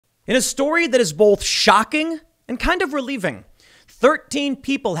In a story that is both shocking and kind of relieving, 13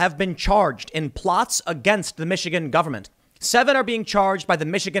 people have been charged in plots against the Michigan government. 7 are being charged by the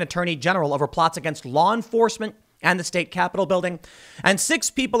Michigan Attorney General over plots against law enforcement and the state capitol building. And 6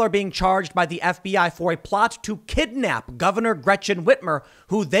 people are being charged by the FBI for a plot to kidnap Governor Gretchen Whitmer,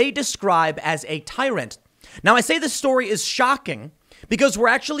 who they describe as a tyrant. Now, I say this story is shocking because we're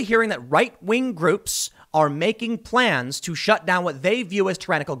actually hearing that right-wing groups are making plans to shut down what they view as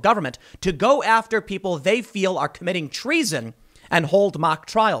tyrannical government, to go after people they feel are committing treason and hold mock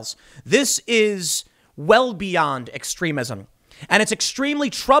trials. This is well beyond extremism. And it's extremely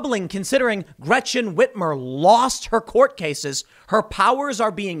troubling considering Gretchen Whitmer lost her court cases. Her powers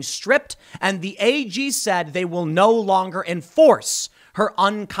are being stripped, and the AG said they will no longer enforce her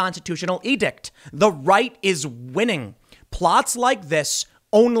unconstitutional edict. The right is winning. Plots like this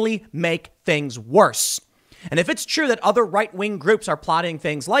only make things worse. And if it's true that other right-wing groups are plotting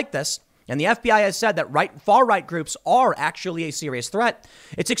things like this, and the FBI has said that far-right groups are actually a serious threat,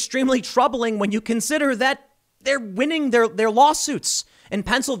 it's extremely troubling when you consider that they're winning their lawsuits. In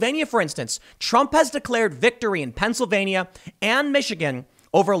Pennsylvania, for instance, Trump has declared victory in Pennsylvania and Michigan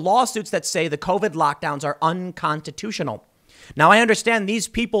over lawsuits that say the COVID lockdowns are unconstitutional. Now, I understand these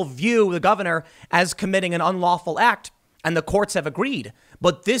people view the governor as committing an unlawful act, and the courts have agreed.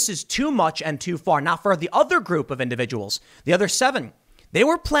 But this is too much and too far. Now, for the other group of individuals, the other 7, they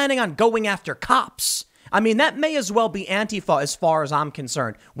were planning on going after cops. I mean, that may as well be Antifa as far as I'm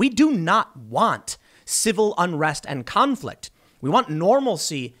concerned. We do not want civil unrest and conflict. We want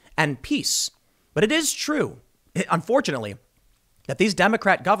normalcy and peace. But it is true, unfortunately, that these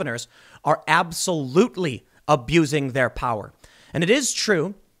Democrat governors are absolutely abusing their power. And it is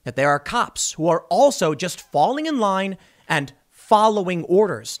true that there are cops who are also just falling in line and following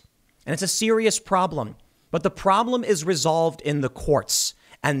orders. And it's a serious problem. But the problem is resolved in the courts.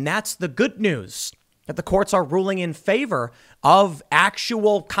 And that's the good news, that the courts are ruling in favor of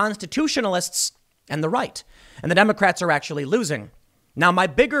actual constitutionalists and the right. And the Democrats are actually losing. Now, my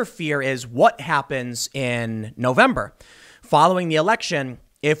bigger fear is what happens in November. Following the election,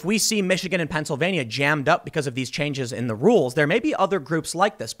 if we see Michigan and Pennsylvania jammed up because of these changes in the rules, there may be other groups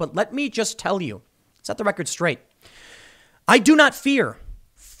like this. But let me just tell you, set the record straight. I do not fear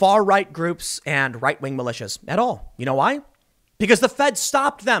far-right groups and right-wing militias at all. You know why? Because the Fed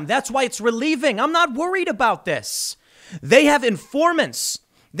stopped them. That's why it's relieving. I'm not worried about this. They have informants.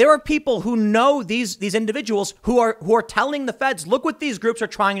 There are people who know these individuals who are telling the feds, look what these groups are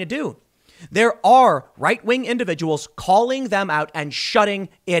trying to do. There are right-wing individuals calling them out and shutting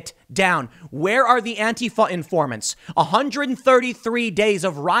it down. Where are the Antifa informants? 133 days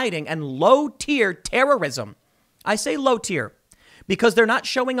of rioting and low-tier terrorism. I say low-tier because they're not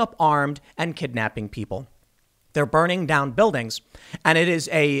showing up armed and kidnapping people. They're burning down buildings. And here's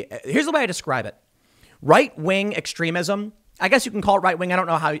the way I describe it. Right-wing extremism, I guess you can call it right-wing, I don't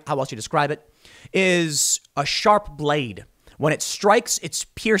know how else you describe it, is a sharp blade. When it strikes, it's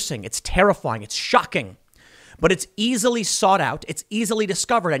piercing, it's terrifying, it's shocking. But it's easily sought out, it's easily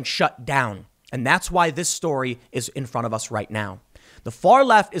discovered and shut down. And that's why this story is in front of us right now. The far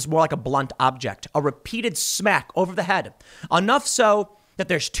left is more like a blunt object, a repeated smack over the head. Enough so that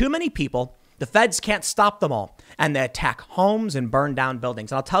there's too many people, the feds can't stop them all, and they attack homes and burn down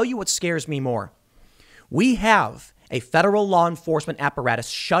buildings. And I'll tell you what scares me more. We have a federal law enforcement apparatus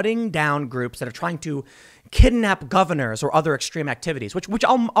shutting down groups that are trying to kidnap governors or other extreme activities, which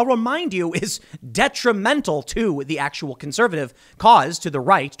I'll remind you is detrimental to the actual conservative cause, to the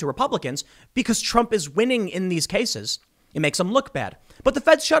right, to Republicans, because Trump is winning in these cases. It makes them look bad. But the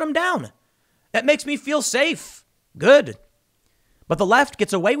feds shut them down. That makes me feel safe. Good. But the left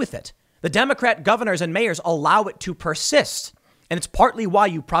gets away with it. The Democrat governors and mayors allow it to persist. And it's partly why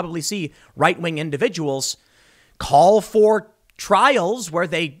you probably see right-wing individuals call for trials where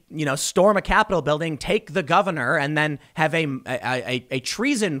they, storm a Capitol building, take the governor, and then have a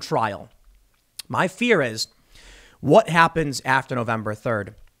treason trial. My fear is what happens after November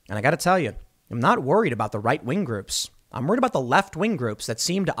 3rd. And I got to tell you, I'm not worried about the right-wing groups. I'm worried about the left-wing groups that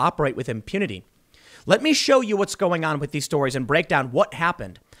seem to operate with impunity. Let me show you what's going on with these stories and break down what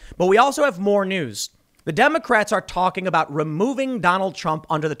happened. But we also have more news. The Democrats are talking about removing Donald Trump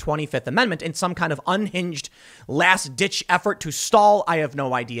under the 25th Amendment in some kind of unhinged last-ditch effort to stall. I have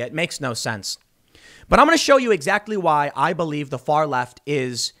no idea. It makes no sense. But I'm going to show you exactly why I believe the far left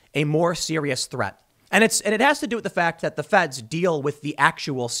is a more serious threat. And it has to do with the fact that the feds deal with the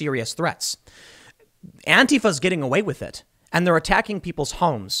actual serious threats. Antifa's getting away with it, and they're attacking people's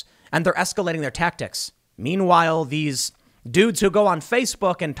homes, and they're escalating their tactics. Meanwhile, these dudes who go on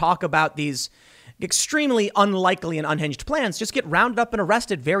Facebook and talk about these extremely unlikely and unhinged plans just get rounded up and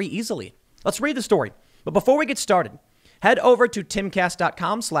arrested very easily. Let's read the story. But before we get started, head over to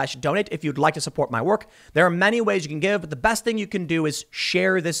timcast.com/donate if you'd like to support my work. There are many ways you can give, but the best thing you can do is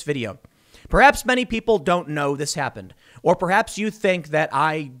share this video. Perhaps many people don't know this happened, or perhaps you think that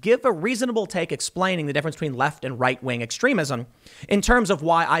I give a reasonable take explaining the difference between left and right-wing extremism in terms of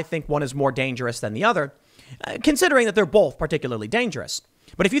why I think one is more dangerous than the other, considering that they're both particularly dangerous.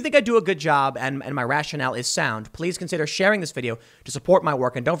 But if you think I do a good job and my rationale is sound, please consider sharing this video to support my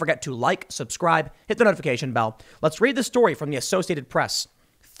work. And don't forget to like, subscribe, hit the notification bell. Let's read the story from the Associated Press.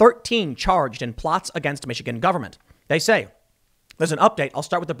 13 charged in plots against Michigan government. They say, there's an update. I'll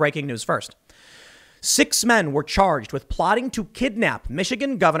start with the breaking news first. 6 men were charged with plotting to kidnap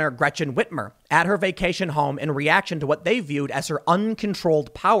Michigan Governor Gretchen Whitmer at her vacation home in reaction to what they viewed as her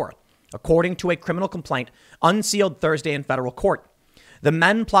uncontrolled power, according to a criminal complaint unsealed Thursday in federal court. The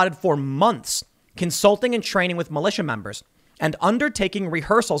men plotted for months, consulting and training with militia members and undertaking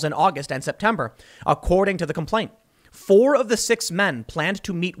rehearsals in August and September, according to the complaint. 4 of the 6 men planned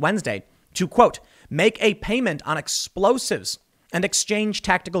to meet Wednesday to, quote, make a payment on explosives and exchange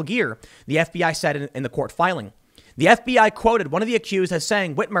tactical gear, the FBI said in the court filing. The FBI quoted one of the accused as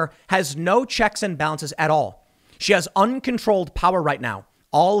saying Whitmer has no checks and balances at all. She has uncontrolled power right now.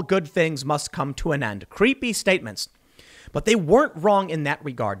 All good things must come to an end. Creepy statements. But they weren't wrong in that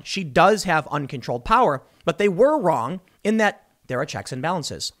regard. She does have uncontrolled power, but they were wrong in that there are checks and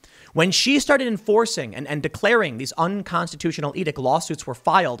balances. When she started enforcing and declaring these unconstitutional edict lawsuits were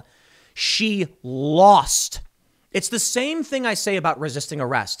filed, she lost. It's the same thing I say about resisting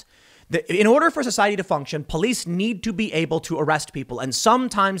arrest. In order for society to function, police need to be able to arrest people. And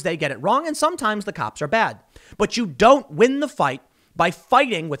sometimes they get it wrong and sometimes the cops are bad. But you don't win the fight by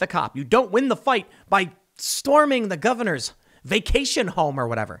fighting with a cop. You don't win the fight by storming the governor's vacation home or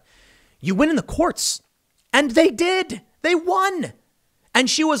whatever. You win in the courts. And they did. They won. And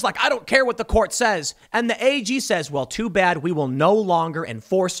she was like, I don't care what the court says. And the AG says, well, too bad. We will no longer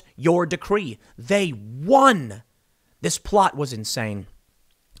enforce your decree. They won. This plot was insane.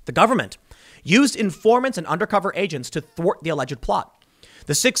 The government used informants and undercover agents to thwart the alleged plot.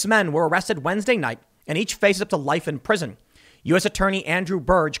 The 6 men were arrested Wednesday night and each faces up to life in prison. U.S. Attorney Andrew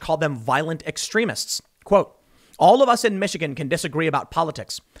Burge called them violent extremists. Quote, all of us in Michigan can disagree about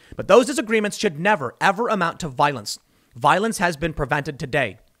politics, but those disagreements should never, ever amount to violence. Violence has been prevented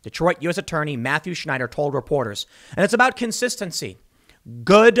today, Detroit U.S. Attorney Matthew Schneider told reporters. And it's about consistency.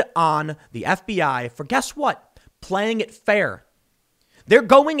 Good on the FBI for, guess what? Playing it fair. They're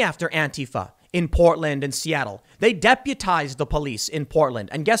going after Antifa in Portland and Seattle. They deputized the police in Portland.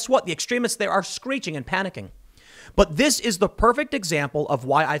 And guess what? The extremists there are screeching and panicking. But this is the perfect example of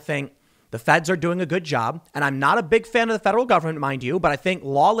why I think the feds are doing a good job. And I'm not a big fan of the federal government, mind you, but I think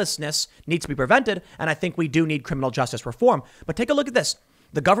lawlessness needs to be prevented. And I think we do need criminal justice reform. But take a look at this.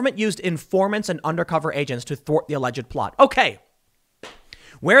 The government used informants and undercover agents to thwart the alleged plot. Okay.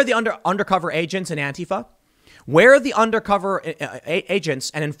 Where are the undercover agents in Antifa? Where are the undercover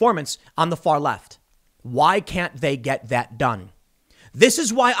agents and informants on the far left? Why can't they get that done? This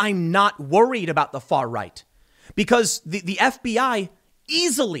is why I'm not worried about the far right, because the FBI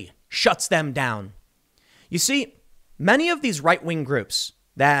easily shuts them down. You see, many of these right-wing groups,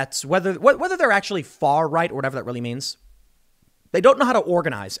 that's whether they're actually far right or whatever that really means, they don't know how to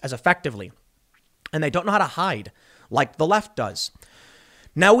organize as effectively, and they don't know how to hide like the left does.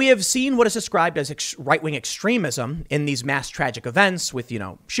 Now, we have seen what is described as right-wing extremism in these mass tragic events with,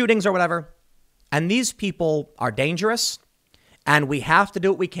 shootings or whatever. And these people are dangerous, and we have to do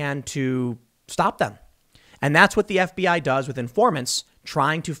what we can to stop them. And that's what the FBI does with informants,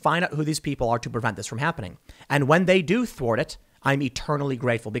 trying to find out who these people are to prevent this from happening. And when they do thwart it, I'm eternally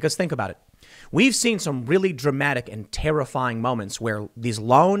grateful, because think about it. We've seen some really dramatic and terrifying moments where these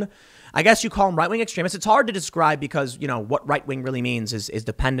lone, I guess you call them right-wing extremists. It's hard to describe because, what right-wing really means is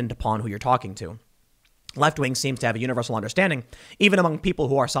dependent upon who you're talking to. Left-wing seems to have a universal understanding, even among people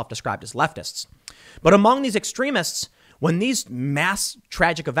who are self-described as leftists. But among these extremists, when these mass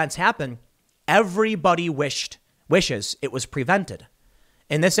tragic events happen, everybody wishes it was prevented.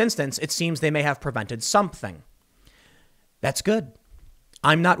 In this instance, it seems they may have prevented something. That's good.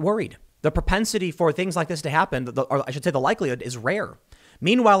 I'm not worried. The propensity for things like this to happen, or I should say the likelihood, is rare.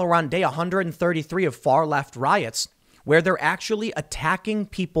 Meanwhile, we're on day 133 of far left riots where they're actually attacking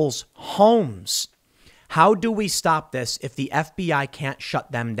people's homes. How do we stop this if the FBI can't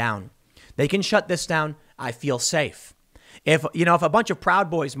shut them down? They can shut this down. I feel safe. If a bunch of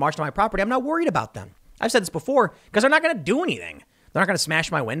Proud Boys marched on my property, I'm not worried about them. I've said this before because they're not going to do anything. They're not going to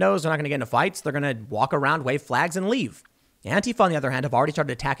smash my windows. They're not going to get into fights. They're going to walk around, wave flags and leave. Antifa, on the other hand, have already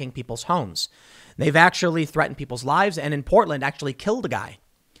started attacking people's homes. They've actually threatened people's lives and in Portland actually killed a guy.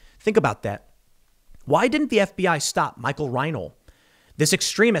 Think about that. Why didn't the FBI stop Michael Reinl, this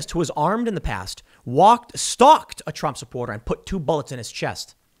extremist who was armed in the past, stalked a Trump supporter and put 2 bullets in his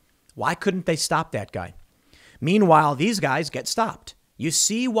chest? Why couldn't they stop that guy? Meanwhile, these guys get stopped. You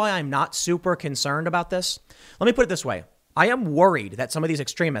see why I'm not super concerned about this? Let me put it this way. I am worried that some of these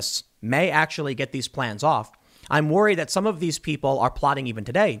extremists may actually get these plans off. I'm worried that some of these people are plotting even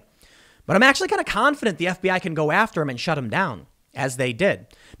today. But I'm actually kind of confident the FBI can go after him and shut him down, as they did.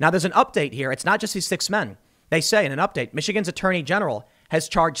 Now, there's an update here. It's not just these 6 men. They say in an update, Michigan's attorney general has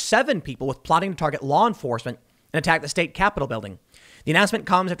charged 7 people with plotting to target law enforcement and attack the state capitol building. The announcement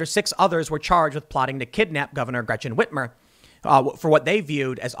comes after 6 others were charged with plotting to kidnap Governor Gretchen Whitmer for what they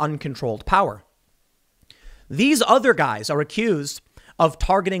viewed as uncontrolled power. These other guys are accused of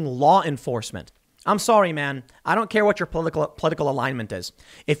targeting law enforcement. I'm sorry, man. I don't care what your political alignment is.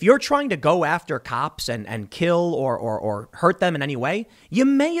 If you're trying to go after cops and kill or hurt them in any way, you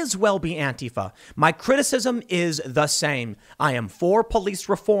may as well be Antifa. My criticism is the same. I am for police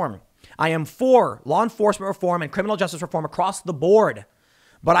reform. I am for law enforcement reform and criminal justice reform across the board.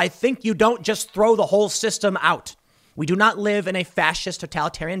 But I think you don't just throw the whole system out. We do not live in a fascist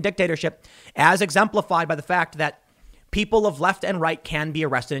totalitarian dictatorship, as exemplified by the fact that people of left and right can be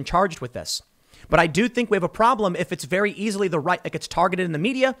arrested and charged with this. But I do think we have a problem if it's very easily the right, like it's targeted in the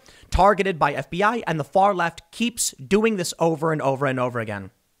media, targeted by FBI, and the far left keeps doing this over and over and over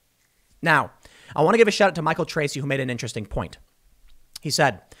again. Now, I want to give a shout out to Michael Tracy, who made an interesting point. He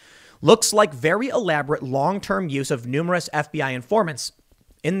said, looks like very elaborate long-term use of numerous FBI informants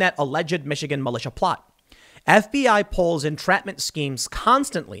in that alleged Michigan militia plot. FBI pulls entrapment schemes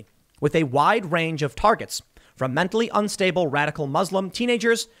constantly with a wide range of targets, from mentally unstable radical Muslim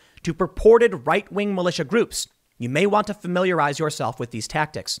teenagers to purported right-wing militia groups. You may want to familiarize yourself with these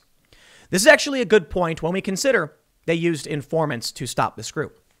tactics. This is actually a good point when we consider they used informants to stop this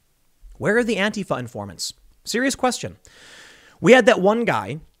group. Where are the Antifa informants? Serious question. We had that one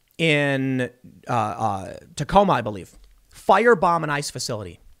guy in Tacoma, I believe, firebomb an ICE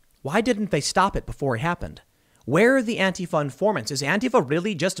facility. Why didn't they stop it before it happened? Where are the Antifa informants? Is Antifa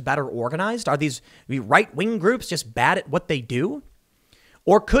really just better organized? Are these right-wing groups just bad at what they do?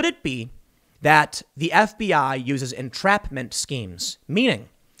 Or could it be that the FBI uses entrapment schemes, meaning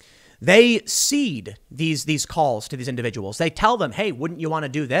they seed these calls to these individuals. They tell them, hey, wouldn't you want to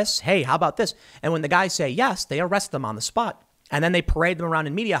do this? Hey, how about this? And when the guys say yes, they arrest them on the spot. And then they parade them around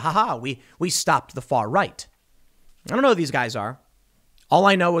in media. Haha, we stopped the far right. I don't know who these guys are. All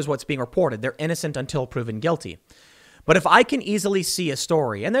I know is what's being reported. They're innocent until proven guilty. But if I can easily see a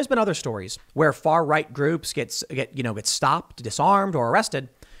story, and there's been other stories where far right groups get stopped, disarmed, or arrested,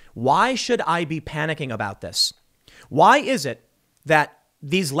 why should I be panicking about this? Why is it that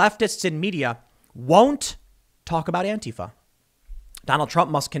these leftists in media won't talk about Antifa? Donald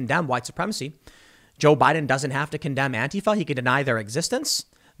Trump must condemn white supremacy. Joe Biden doesn't have to condemn Antifa. He can deny their existence.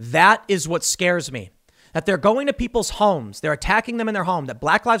 That is what scares me. That they're going to people's homes, they're attacking them in their home, that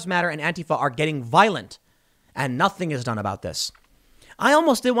Black Lives Matter and Antifa are getting violent, and nothing is done about this. I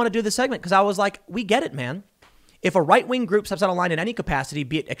almost didn't want to do this segment because I was like, we get it, man. If a right-wing group steps out of line in any capacity,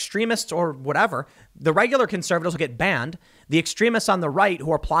 be it extremists or whatever, the regular conservatives will get banned. The extremists on the right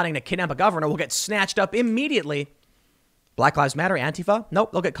who are plotting to kidnap a governor will get snatched up immediately. Black Lives Matter, Antifa,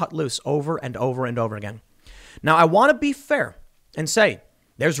 nope, they'll get cut loose over and over and over again. Now, I want to be fair and say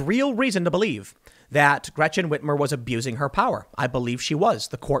there's real reason to believe that Gretchen Whitmer was abusing her power. I believe she was.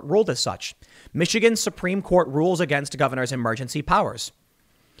 The court ruled as such. Michigan's Supreme Court rules against governor's emergency powers.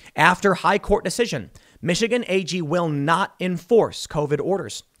 After high court decision, Michigan AG will not enforce COVID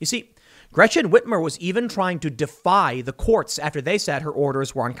orders. You see, Gretchen Whitmer was even trying to defy the courts after they said her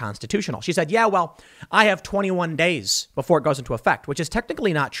orders were unconstitutional. She said, yeah, well, I have 21 days before it goes into effect, which is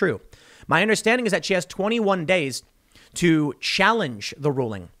technically not true. My understanding is that she has 21 days to challenge the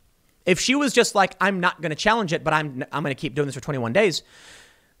ruling. If she was just like, I'm not going to challenge it, but I'm going to keep doing this for 21 days,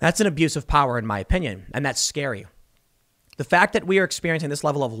 that's an abuse of power, in my opinion, and that's scary. The fact that we are experiencing this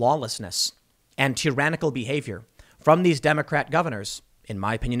level of lawlessness and tyrannical behavior from these Democrat governors, in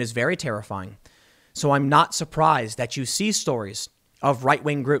my opinion, is very terrifying. So I'm not surprised that you see stories of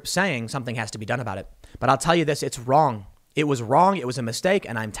right-wing groups saying something has to be done about it. But I'll tell you this, it's wrong. It was wrong. It was a mistake.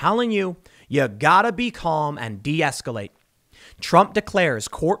 And I'm telling you, you gotta be calm and de-escalate. Trump declares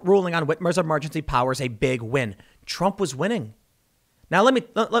court ruling on Whitmer's emergency powers a big win. Trump was winning. Now,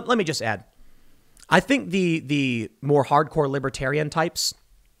 let me just add. I think the more hardcore libertarian types,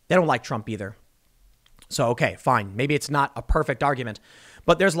 they don't like Trump either. So, okay, fine. Maybe it's not a perfect argument.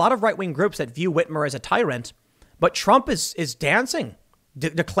 But there's a lot of right-wing groups that view Whitmer as a tyrant. But Trump is dancing,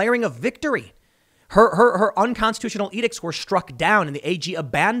 declaring a victory. Her unconstitutional edicts were struck down and the AG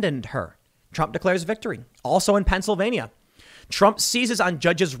abandoned her. Trump declares victory. Also in Pennsylvania, Trump seizes on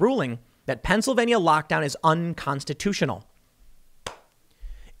judge's ruling that Pennsylvania lockdown is unconstitutional.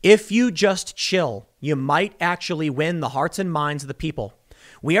 If you just chill, you might actually win the hearts and minds of the people.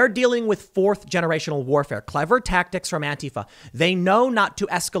 We are dealing with fourth generational warfare, clever tactics from Antifa. They know not to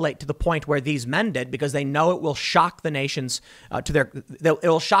escalate to the point where these men did because they know it will shock the nations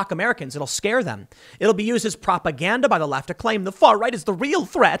it'll shock Americans. It'll scare them. It'll be used as propaganda by the left to claim the far right is the real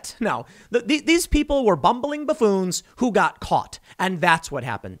threat. No, these people were bumbling buffoons who got caught. And that's what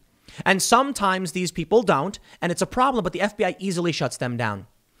happened. And sometimes these people don't. And it's a problem, but the FBI easily shuts them down.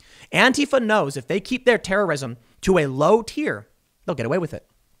 Antifa knows if they keep their terrorism to a low tier, they'll get away with it.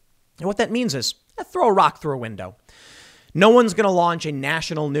 And what that means is throw a rock through a window. No one's going to launch a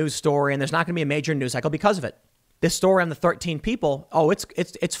national news story, and there's not going to be a major news cycle because of it. This story on the 13 people,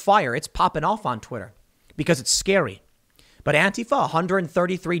 it's fire. It's popping off on Twitter because it's scary. But Antifa,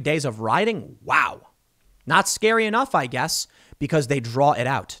 133 days of rioting, wow. Not scary enough, I guess, because they draw it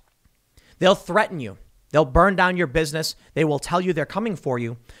out. They'll threaten you. They'll burn down your business. They will tell you they're coming for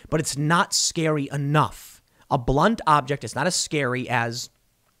you, but it's not scary enough. A blunt object is not as scary as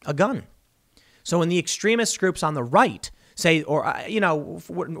a gun. So when the extremist groups on the right say, or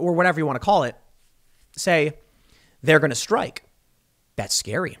whatever you want to call it, say they're going to strike, that's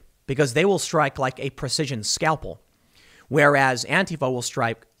scary because they will strike like a precision scalpel, whereas Antifa will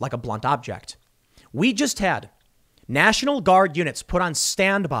strike like a blunt object. We just had National Guard units put on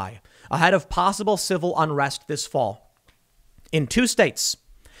standby ahead of possible civil unrest this fall in 2 states,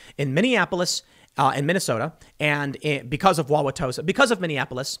 in Minneapolis and Minnesota, and because of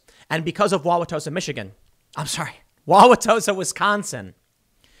Minneapolis and because of Wauwatosa, Michigan. I'm sorry, Wauwatosa, Wisconsin.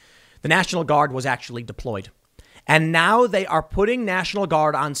 The National Guard was actually deployed. And now they are putting National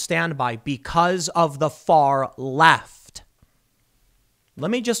Guard on standby because of the far left.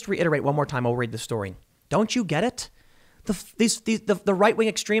 Let me just reiterate one more time. I'll read the story. Don't you get it? The right-wing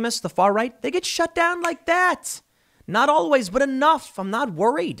extremists, the far right, they get shut down like that. Not always, but enough. I'm not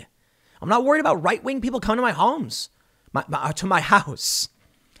worried. I'm not worried about right-wing people coming to my homes, to my house.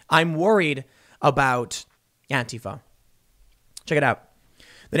 I'm worried about Antifa. Check it out.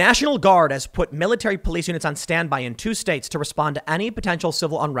 The National Guard has put military police units on standby in 2 states to respond to any potential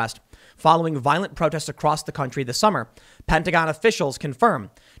civil unrest following violent protests across the country this summer. Pentagon officials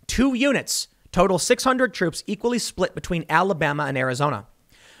confirm 2 units, total 600 troops, equally split between Alabama and Arizona.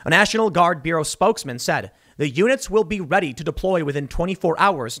 A National Guard Bureau spokesman said the units will be ready to deploy within 24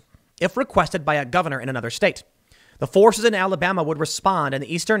 hours if requested by a governor in another state. The forces in Alabama would respond in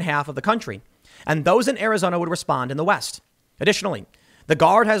the eastern half of the country, and those in Arizona would respond in the west. Additionally, the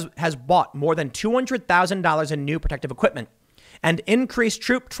Guard has bought more than $200,000 in new protective equipment and increased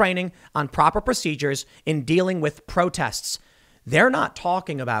troop training on proper procedures in dealing with protests. They're not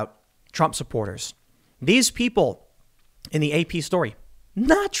talking about Trump supporters. These people in the AP story,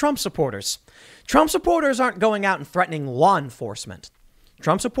 not Trump supporters. Trump supporters aren't going out and threatening law enforcement.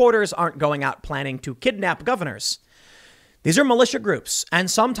 Trump supporters aren't going out planning to kidnap governors. These are militia groups, and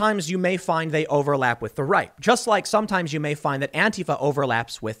sometimes you may find they overlap with the right, just like sometimes you may find that Antifa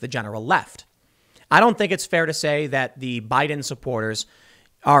overlaps with the general left. I don't think it's fair to say that the Biden supporters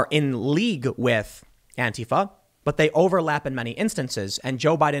are in league with Antifa, but they overlap in many instances, and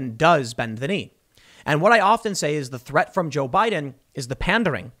Joe Biden does bend the knee. And what I often say is the threat from Joe Biden is the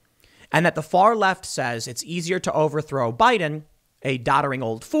pandering, and that the far left says it's easier to overthrow Biden, a doddering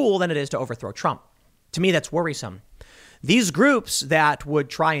old fool, than it is to overthrow Trump. To me, that's worrisome. These groups that would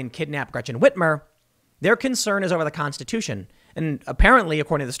try and kidnap Gretchen Whitmer, their concern is over the Constitution. And apparently,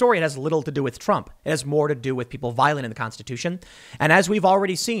 according to the story, it has little to do with Trump. It has more to do with people violating the Constitution. And as we've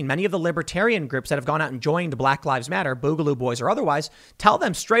already seen, many of the libertarian groups that have gone out and joined Black Lives Matter, Boogaloo Boys or otherwise, tell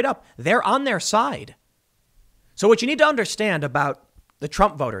them straight up, they're on their side. So what you need to understand about the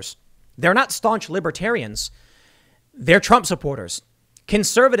Trump voters, they're not staunch libertarians. They're Trump supporters.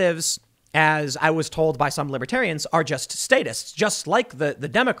 Conservatives, as I was told by some libertarians, are just statists, just like the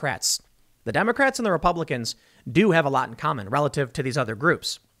Democrats. The Democrats and the Republicans do have a lot in common relative to these other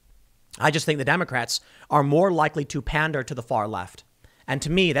groups. I just think the Democrats are more likely to pander to the far left. And to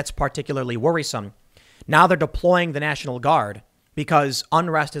me, that's particularly worrisome. Now they're deploying the National Guard because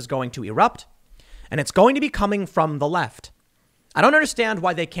unrest is going to erupt, and it's going to be coming from the left. I don't understand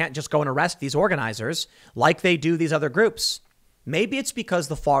why they can't just go and arrest these organizers like they do these other groups. Maybe it's because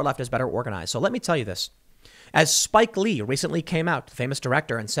the far left is better organized. So let me tell you this. As Spike Lee recently came out, the famous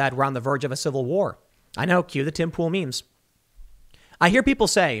director, and said, we're on the verge of a civil war. I know, cue the Tim Pool memes. I hear people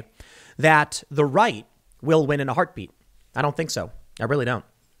say that the right will win in a heartbeat. I don't think so. I really don't.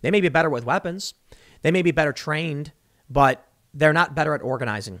 They may be better with weapons. They may be better trained, but they're not better at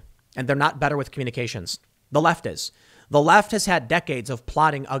organizing, and they're not better with communications. The left is. The left has had decades of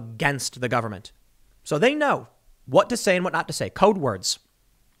plotting against the government. So they know what to say and what not to say. Code words,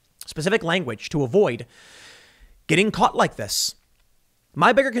 specific language to avoid getting caught like this.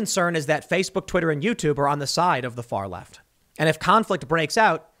 My bigger concern is that Facebook, Twitter, and YouTube are on the side of the far left. And if conflict breaks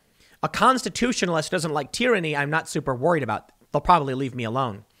out, a constitutionalist doesn't like tyranny, I'm not super worried about. They'll probably leave me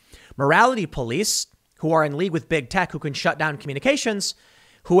alone. Morality police, who are in league with big tech, who can shut down communications,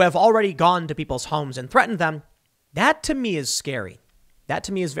 who have already gone to people's homes and threatened them, that to me is scary. That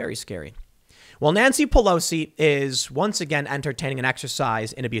to me is very scary. Well, Nancy Pelosi is once again entertaining an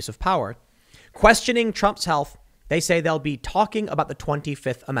exercise in abuse of power. Questioning Trump's health, they say they'll be talking about the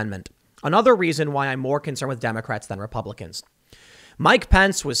 25th Amendment. Another reason why I'm more concerned with Democrats than Republicans. Mike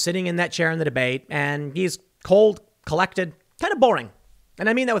Pence was sitting in that chair in the debate, and he's cold, collected, kind of boring. And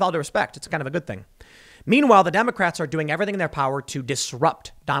I mean that with all due respect. It's kind of a good thing. Meanwhile, the Democrats are doing everything in their power to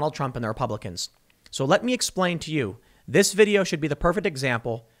disrupt Donald Trump and the Republicans. So let me explain to you. This video should be the perfect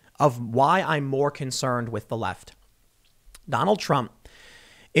example of why I'm more concerned with the left. Donald Trump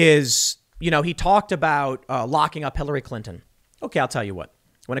is, he talked about locking up Hillary Clinton. Okay, I'll tell you what.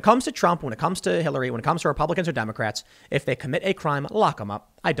 When it comes to Trump, when it comes to Hillary, when it comes to Republicans or Democrats, if they commit a crime, lock them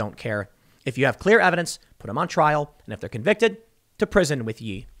up. I don't care. If you have clear evidence, put them on trial. And if they're convicted, to prison with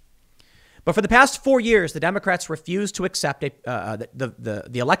ye. But for the past 4 years, the Democrats refused to accept the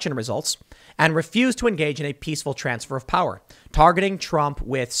election results and refused to engage in a peaceful transfer of power, targeting Trump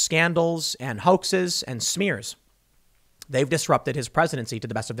with scandals and hoaxes and smears. They've disrupted his presidency to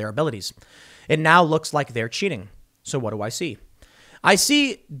the best of their abilities. It now looks like they're cheating. So what do I see? I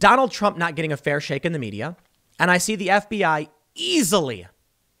see Donald Trump not getting a fair shake in the media, and I see the FBI easily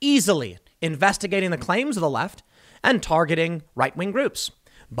investigating the claims of the left and targeting right-wing groups.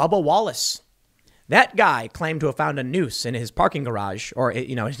 Bubba Wallace, that guy claimed to have found a noose in his parking garage or, his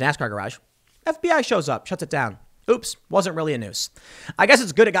NASCAR garage. FBI shows up, shuts it down. Oops, wasn't really a noose. I guess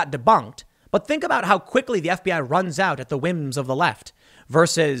it's good it got debunked, but think about how quickly the FBI runs out at the whims of the left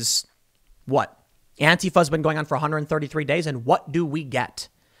versus what? Antifa's been going on for 133 days, and what do we get?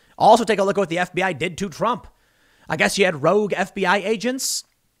 Also, take a look at what the FBI did to Trump. I guess you had rogue FBI agents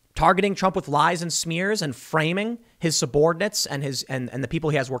targeting Trump with lies and smears and framing his subordinates and the people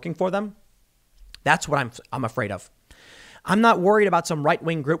he has working for them. That's what I'm afraid of. I'm not worried about some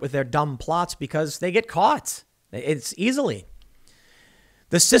right-wing group with their dumb plots because they get caught. It's easily.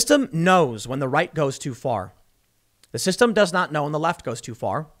 The system knows when the right goes too far. The system does not know when the left goes too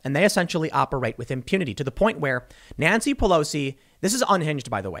far, and they essentially operate with impunity to the point where Nancy Pelosi, this is unhinged,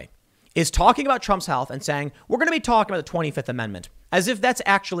 by the way, is talking about Trump's health and saying, we're going to be talking about the 25th Amendment, as if that's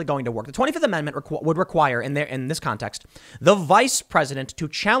actually going to work. The 25th Amendment would require, in this context, the vice president to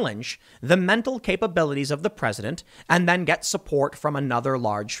challenge the mental capabilities of the president and then get support from another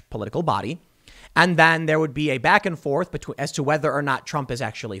large political body. And then there would be a back and forth as to whether or not Trump is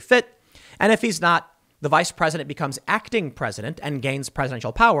actually fit. And if he's not, the vice president becomes acting president and gains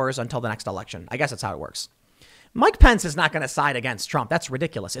presidential powers until the next election. I guess that's how it works. Mike Pence is not going to side against Trump. That's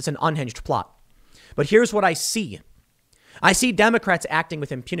ridiculous. It's an unhinged plot. But here's what I see. I see Democrats acting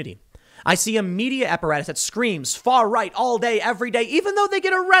with impunity. I see a media apparatus that screams far right all day, every day, even though they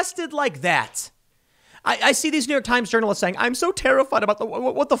get arrested like that. I see these New York Times journalists saying, I'm so terrified about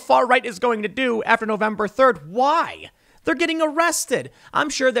what the far right is going to do after November 3rd. Why? They're getting arrested.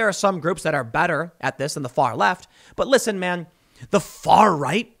 I'm sure there are some groups that are better at this than the far left. But listen, man, the far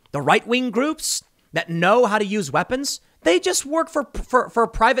right, the right-wing groups that know how to use weapons, they just work for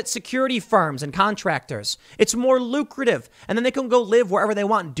private security firms and contractors. It's more lucrative. And then they can go live wherever they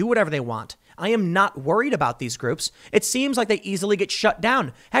want and do whatever they want. I am not worried about these groups. It seems like they easily get shut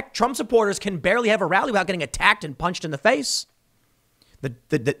down. Heck, Trump supporters can barely have a rally without getting attacked and punched in the face.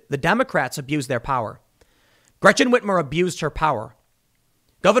 The Democrats abuse their power. Gretchen Whitmer abused her power.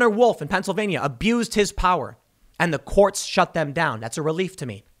 Governor Wolf in Pennsylvania abused his power, and the courts shut them down. That's a relief to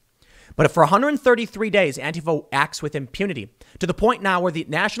me. But for 133 days, Antifa acts with impunity to the point now where the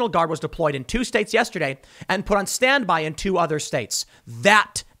National Guard was deployed in 2 states yesterday and put on standby in 2 other states.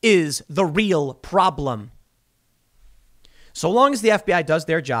 That is the real problem. So long as the FBI does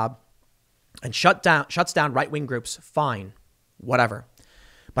their job and shuts down right-wing groups, fine, whatever.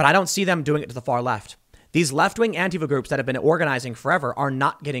 But I don't see them doing it to the far left. These left-wing Antifa groups that have been organizing forever are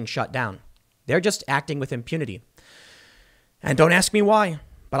not getting shut down. They're just acting with impunity. And don't ask me why,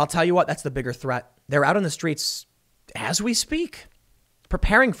 but I'll tell you what, that's the bigger threat. They're out on the streets as we speak,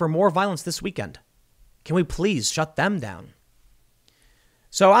 preparing for more violence this weekend. Can we please shut them down?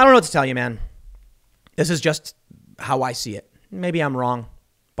 So I don't know what to tell you, man. This is just how I see it. Maybe I'm wrong,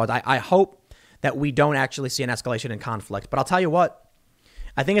 but I hope that we don't actually see an escalation in conflict. But I'll tell you what,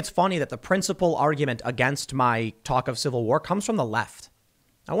 I think it's funny that the principal argument against my talk of civil war comes from the left.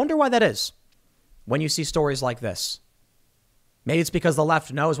 I wonder why that is when you see stories like this. Maybe it's because the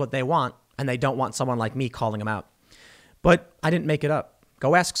left knows what they want and they don't want someone like me calling them out. But I didn't make it up.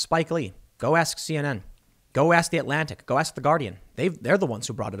 Go ask Spike Lee. Go ask CNN. Go ask The Atlantic. Go ask The Guardian. They're the ones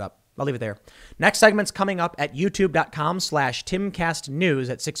who brought it up. I'll leave it there. Next segment's coming up at youtube.com/TimCastNews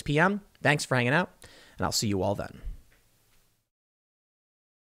at 6 p.m. Thanks for hanging out, and I'll see you all then.